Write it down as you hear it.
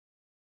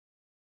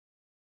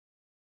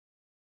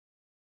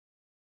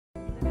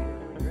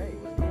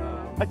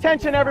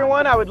Attention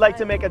everyone, I would like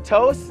to make a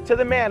toast to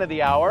the man of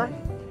the hour.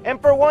 And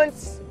for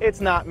once,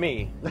 it's not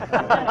me.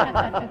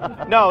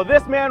 No,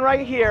 this man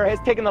right here has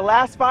taken the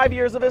last 5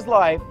 years of his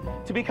life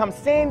to become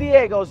San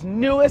Diego's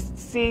newest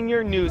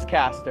senior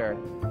newscaster.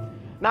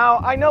 Now,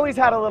 I know he's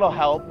had a little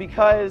help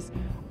because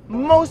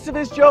most of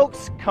his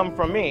jokes come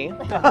from me.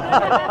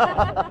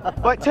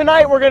 But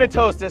tonight we're gonna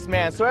toast this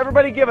man, so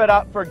everybody give it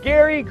up for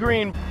Gary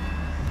Green.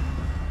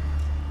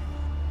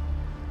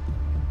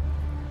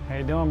 How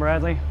you doing,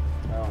 Bradley?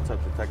 What's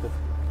up, detective?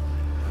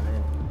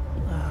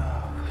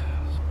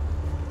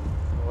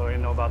 What do you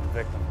know about the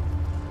victim?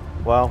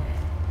 Well,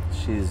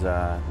 she's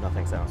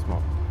nothing sound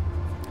small.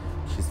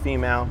 She's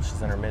female,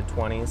 she's in her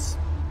mid-20s.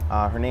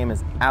 Her name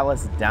is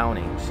Alice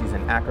Downing. She's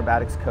an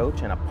acrobatics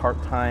coach and a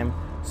part-time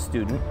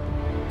student.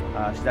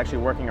 She's actually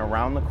working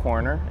around the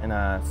corner in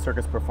a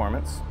circus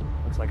performance.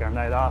 Looks like our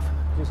night off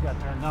just got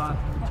turned on.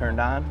 Turned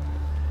on,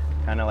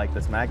 kind of like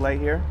this mag light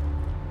here.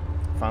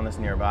 Found this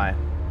nearby.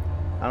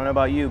 I don't know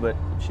about you, but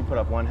she put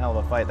up one hell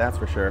of a fight, that's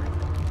for sure.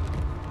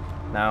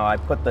 Now, I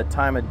put the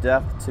time of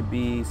death to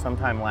be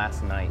sometime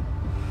last night.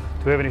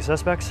 Do we have any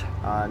suspects?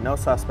 No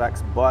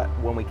suspects, but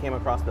when we came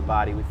across the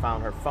body, we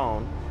found her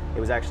phone. It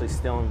was actually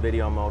still in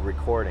video mode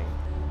recording,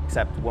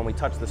 except when we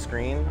touched the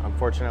screen,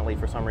 unfortunately,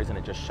 for some reason,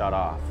 it just shut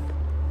off.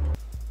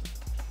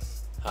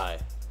 Hi,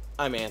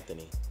 I'm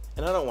Anthony,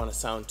 and I don't want to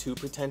sound too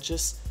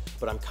pretentious,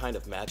 but I'm kind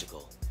of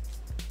magical.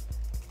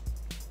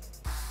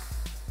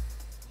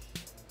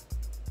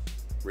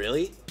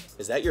 Really?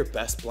 Is that your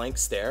best blank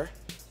stare?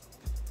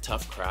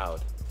 Tough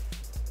crowd.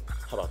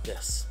 How about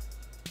this?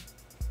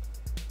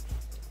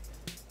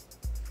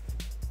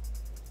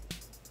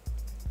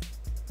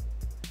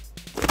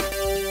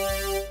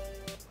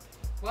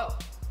 Whoa.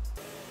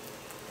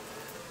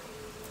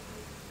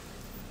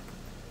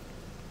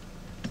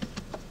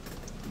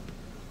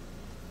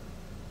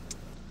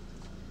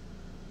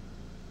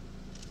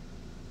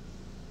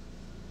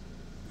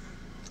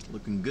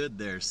 Looking good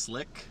there,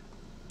 Slick.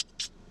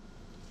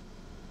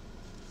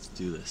 Let's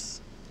do this.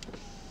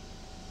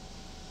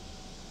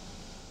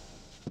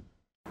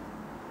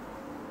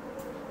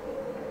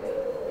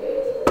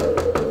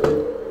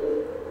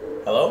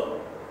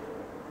 Hello?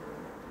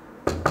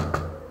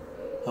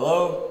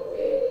 Hello?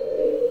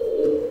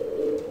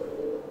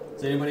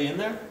 Is anybody in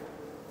there?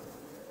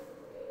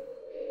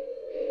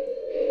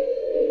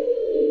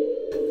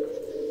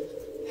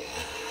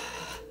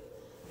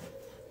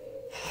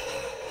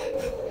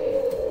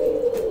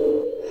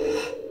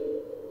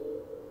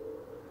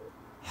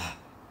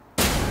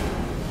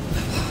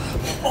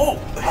 Oh,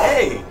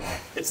 hey!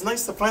 It's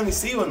nice to finally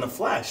see you in the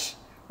flesh.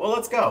 Well,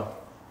 let's go.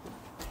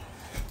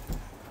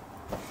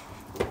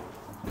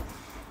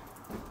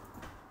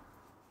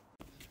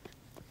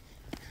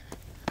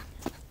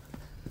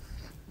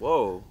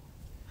 Whoa.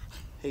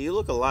 Hey, you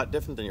look a lot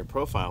different than your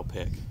profile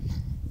pic.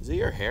 Is it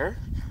your hair?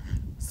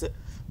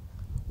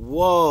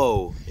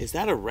 Whoa, is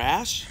that a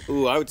rash?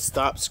 Ooh, I would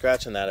stop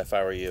scratching that if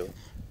I were you.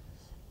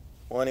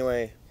 Well,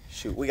 anyway,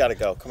 shoot, we gotta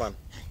go. Come on.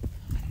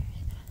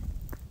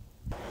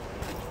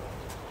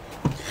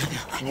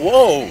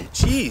 Whoa,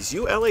 geez,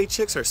 you LA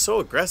chicks are so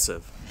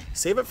aggressive.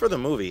 Save it for the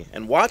movie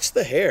and watch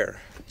the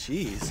hair.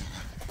 Jeez.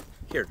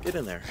 Here, get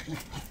in there.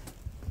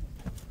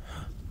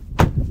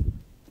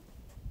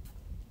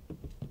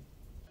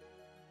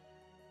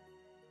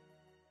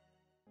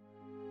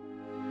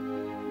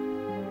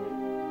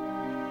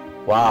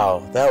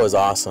 Wow, that was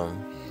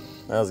awesome.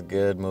 That was a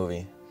good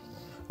movie.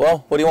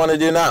 Well, what do you want to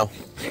do now?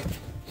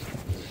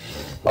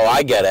 Oh,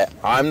 I get it.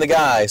 I'm the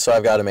guy, so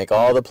I've got to make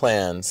all the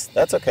plans.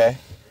 That's okay.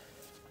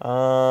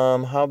 How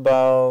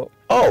about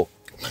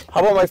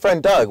my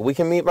friend Doug? We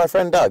can meet my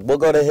friend Doug. We'll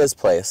go to his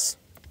place.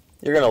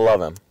 You're gonna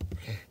love him.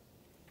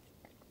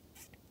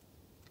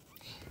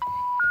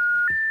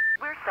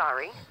 We're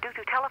sorry. Due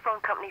to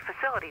telephone company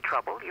facility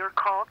trouble, your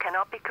call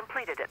cannot be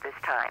completed at this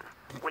time.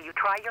 Will you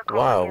try your call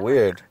Wow, again?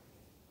 weird.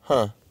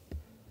 Huh.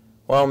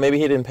 Well, maybe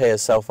he didn't pay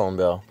his cell phone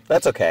bill.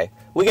 That's okay.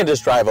 We can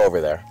just drive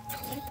over there.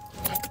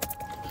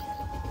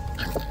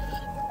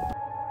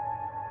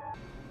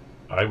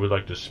 I would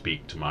like to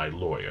speak to my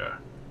lawyer.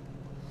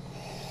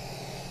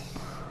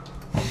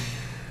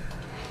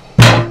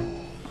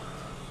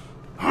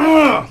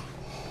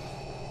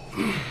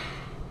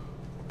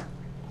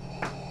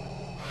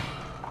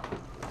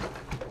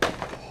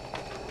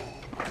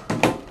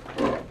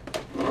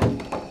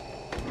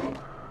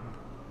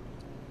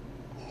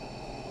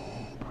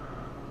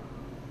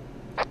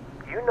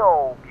 You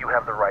know you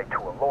have the right to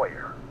a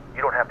lawyer.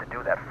 You don't have to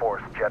do that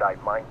forced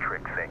Jedi mind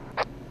trick thing.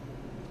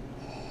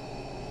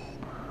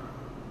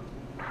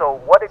 So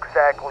what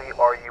exactly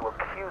are you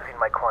accusing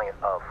my client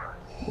of?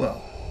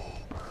 Well,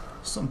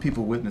 some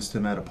people witnessed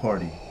him at a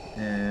party,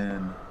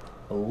 and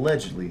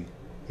allegedly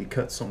he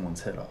cut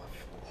someone's head off.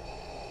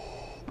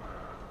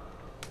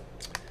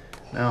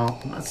 Now,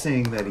 I'm not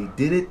saying that he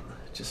did it,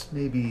 just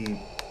maybe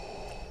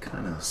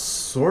kinda,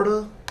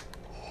 sorta,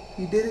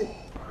 he did it.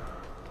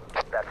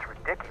 That's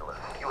ridiculous.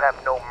 You have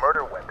no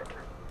murder weapon.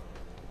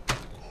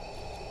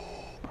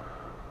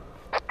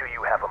 Do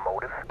you have a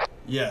motive?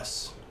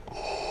 Yes.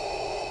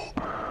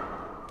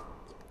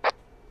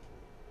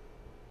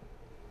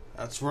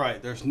 That's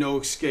right, there's no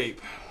escape.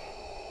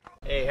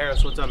 Hey,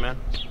 Harris, what's up, man?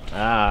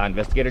 Ah,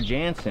 Investigator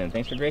Jansen.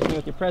 Thanks for gracing me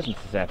with your presence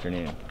this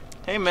afternoon.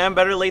 Hey, man,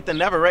 better late than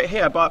never, right? Hey,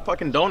 I bought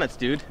fucking donuts,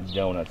 dude.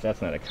 Donuts,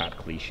 that's not a cop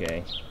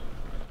cliche.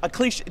 A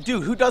cliche?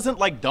 Dude, who doesn't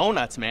like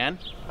donuts, man?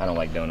 I don't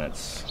like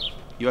donuts.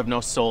 You have no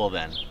soul,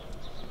 then.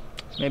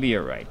 Maybe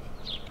you're right.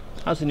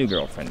 How's the new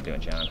girlfriend doing,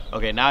 John?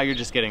 Okay, now you're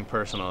just getting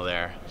personal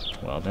there.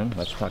 Well then,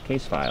 let's talk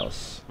case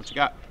files. What you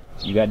got?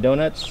 You got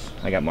donuts,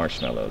 I got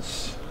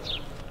marshmallows.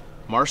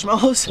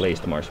 Marshmallows?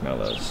 Laced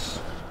marshmallows.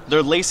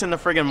 They're lacing the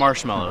friggin'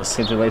 marshmallows.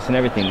 Kids are lacing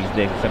everything these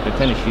days except their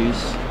tennis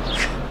shoes.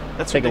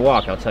 Let's take a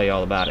walk, I'll tell you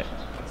all about it.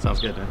 Sounds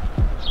good, man.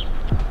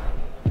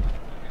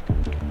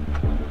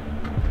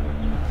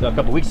 So a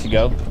couple weeks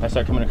ago, I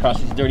started coming across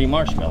these dirty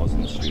marshmallows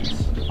in the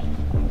streets.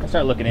 I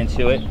started looking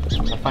into it.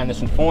 I find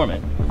this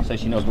informant.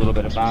 Says she knows a little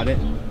bit about it,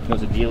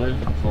 knows a dealer,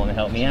 who's willing to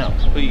help me out.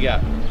 Who you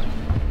got?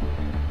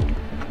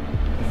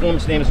 The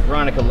informant's name is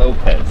Veronica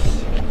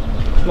Lopez.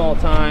 Small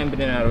time,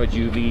 been in and out of a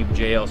juvie,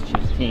 jail since she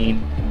was a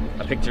teen.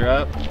 I picked her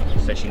up,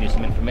 said she knew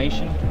some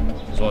information,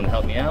 she was willing to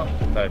help me out.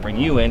 Thought I'd bring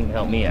you in and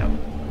help me out.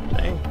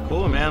 Hey,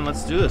 cool, man,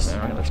 let's do this. All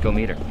right, let's go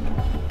meet her.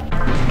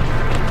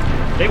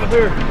 Stay with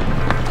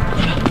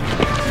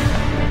her.